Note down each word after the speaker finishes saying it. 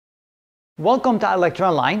Welcome to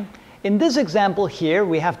iLecture In this example here,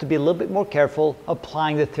 we have to be a little bit more careful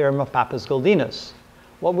applying the theorem of Pappus-Guldinus.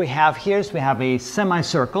 What we have here is we have a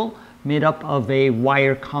semicircle made up of a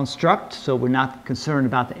wire construct. So we're not concerned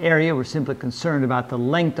about the area, we're simply concerned about the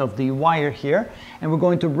length of the wire here. And we're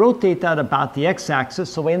going to rotate that about the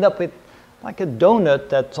x-axis, so we end up with like a donut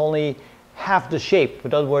that's only half the shape.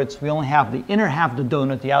 In other words, we only have the inner half of the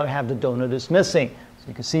donut, the outer half of the donut is missing. So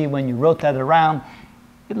you can see when you rotate that around,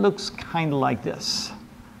 it looks kind of like this.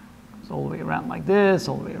 It's all the way around like this,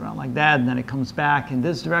 all the way around like that, and then it comes back in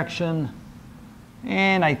this direction.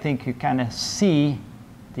 And I think you kind of see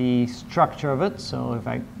the structure of it. So if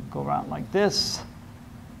I go around like this,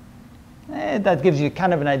 that gives you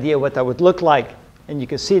kind of an idea what that would look like. And you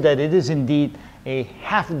can see that it is indeed a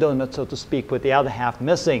half donut, so to speak, with the other half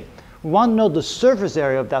missing. We want to know the surface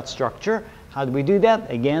area of that structure. How do we do that?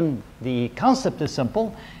 Again, the concept is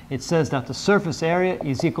simple. It says that the surface area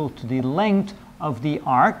is equal to the length of the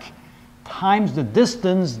arc times the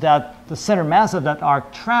distance that the center mass of that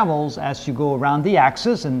arc travels as you go around the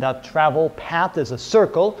axis, and that travel path is a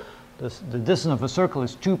circle. The distance of a circle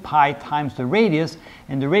is 2 pi times the radius,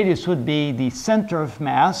 and the radius would be the center of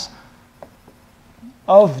mass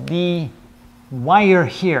of the wire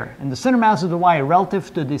here. And the center mass of the wire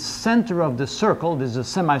relative to the center of the circle, this is a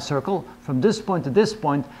semicircle, from this point to this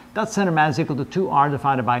point, that center mass is equal to 2r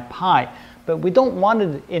divided by pi. But we don't want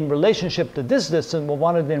it in relationship to this distance, we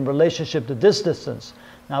want it in relationship to this distance.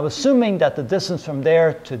 Now, assuming that the distance from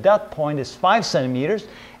there to that point is 5 centimeters,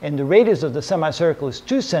 and the radius of the semicircle is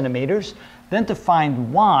 2 centimeters, then to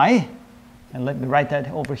find y, and let me write that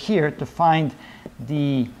over here, to find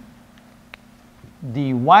the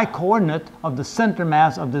y-coordinate of the center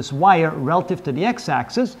mass of this wire relative to the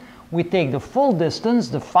x-axis, we take the full distance,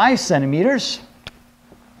 the 5 centimeters,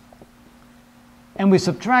 and we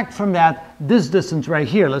subtract from that this distance right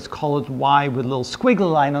here. Let's call it y with a little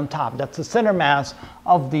squiggly line on top. That's the center mass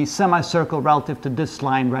of the semicircle relative to this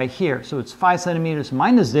line right here. So it's 5 centimeters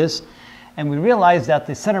minus this, and we realize that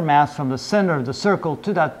the center mass from the center of the circle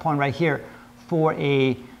to that point right here for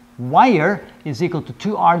a wire is equal to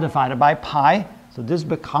 2r divided by pi. So this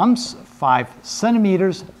becomes 5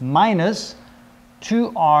 centimeters minus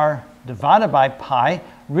 2r divided by pi,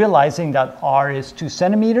 realizing that r is 2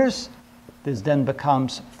 centimeters. This then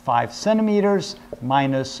becomes 5 centimeters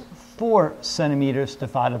minus 4 centimeters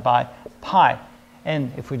divided by pi.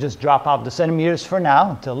 And if we just drop out the centimeters for now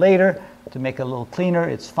until later, to make it a little cleaner,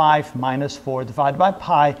 it's 5 minus 4 divided by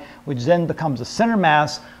pi, which then becomes the center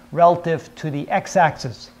mass relative to the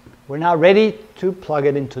x-axis. We're now ready to plug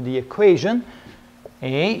it into the equation.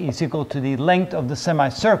 A is equal to the length of the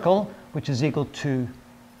semicircle, which is equal to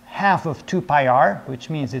half of 2 pi r, which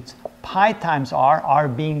means it's pi times r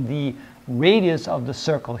being the radius of the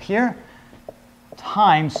circle here,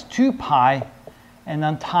 times 2 pi, and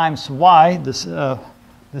then times y, the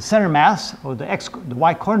center mass, or the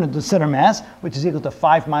y-coordinate of the center mass, which is equal to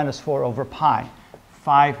 5 minus 4 over pi.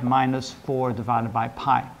 5 minus 4 divided by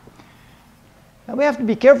pi. Now we have to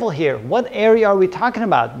be careful here. What area are we talking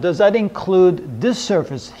about? Does that include this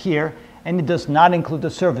surface here? And it does not include the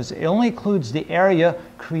surface. It only includes the area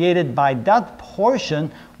created by that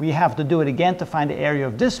portion. We have to do it again to find the area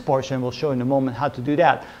of this portion. We'll show in a moment how to do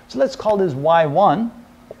that. So let's call this y1.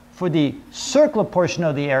 For the circular portion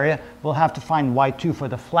of the area, we'll have to find y2 for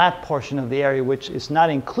the flat portion of the area, which is not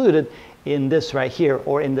included in this right here,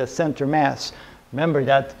 or in the center mass. Remember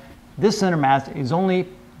that this center mass is only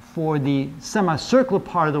for the semicircular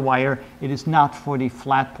part of the wire. It is not for the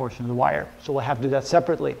flat portion of the wire. So we'll have to do that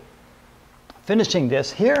separately. Finishing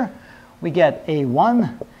this here, we get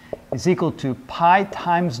A1 is equal to pi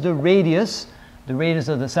times the radius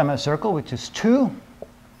of the semicircle, which is 2,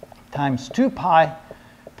 times 2 pi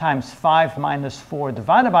times 5 minus 4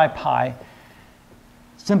 divided by pi.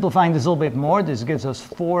 Simplifying this a little bit more, this gives us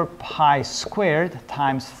 4 pi squared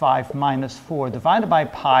times 5 minus 4 divided by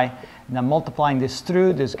pi. Now multiplying this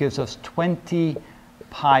through, this gives us 20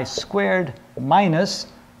 pi squared minus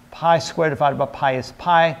pi squared divided by pi is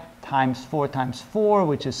pi, times 4,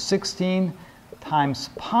 which is 16 times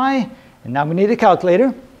pi. And now we need a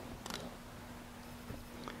calculator.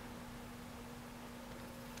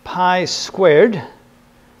 Pi squared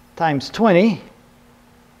times 20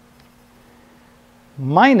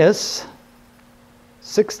 minus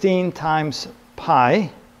 16 times pi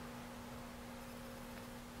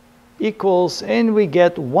equals, and we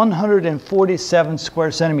get 147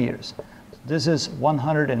 square centimeters. This is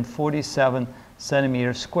 147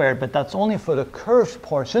 centimeters squared, but that's only for the curved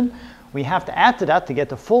portion. We have to add to that to get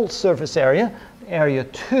the full surface area, area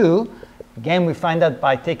 2. Again, we find that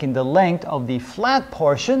by taking the length of the flat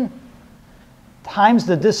portion times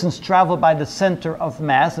the distance traveled by the center of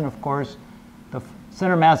mass, and of course the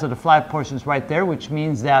center mass of the flat portion is right there, which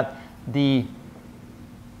means that the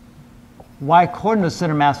y-coordinate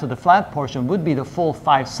center mass of the flat portion would be the full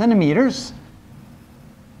 5 centimeters.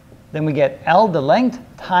 Then we get L, the length,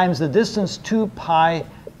 times the distance 2 pi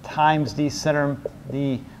times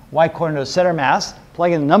the y-coordinate center mass.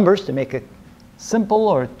 Plug in the numbers to make it simple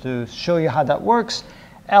or to show you how that works.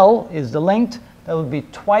 L is the length. That would be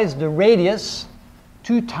twice the radius,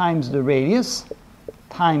 2 times the radius,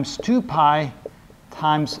 times 2 pi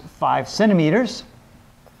times 5 centimeters.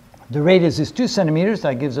 The radius is 2 centimeters.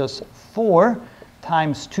 That gives us 4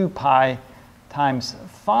 times 2 pi times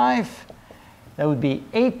 5. That would be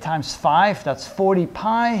 8 times 5. That's 40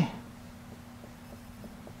 pi.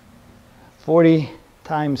 40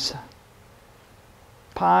 times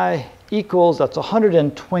pi equals, that's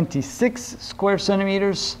 126 square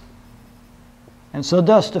centimeters. And so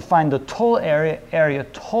thus to find the total area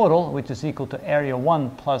total, which is equal to area 1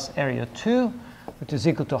 plus area 2, which is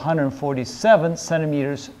equal to 147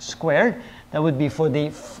 centimeters squared. That would be for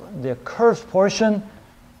the curved portion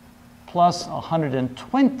plus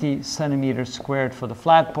 120 centimeters squared for the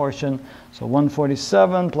flat portion. So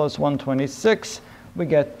 147 plus 126, we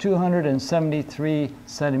get 273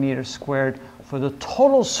 centimeters squared for the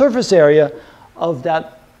total surface area of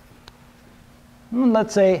that,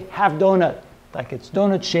 let's say, half donut. Like it's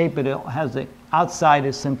donut shaped, but it has the outside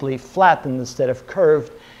is simply flattened instead of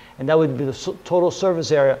curved. And that would be the total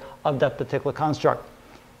surface area of that particular construct.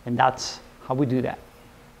 And that's how we do that.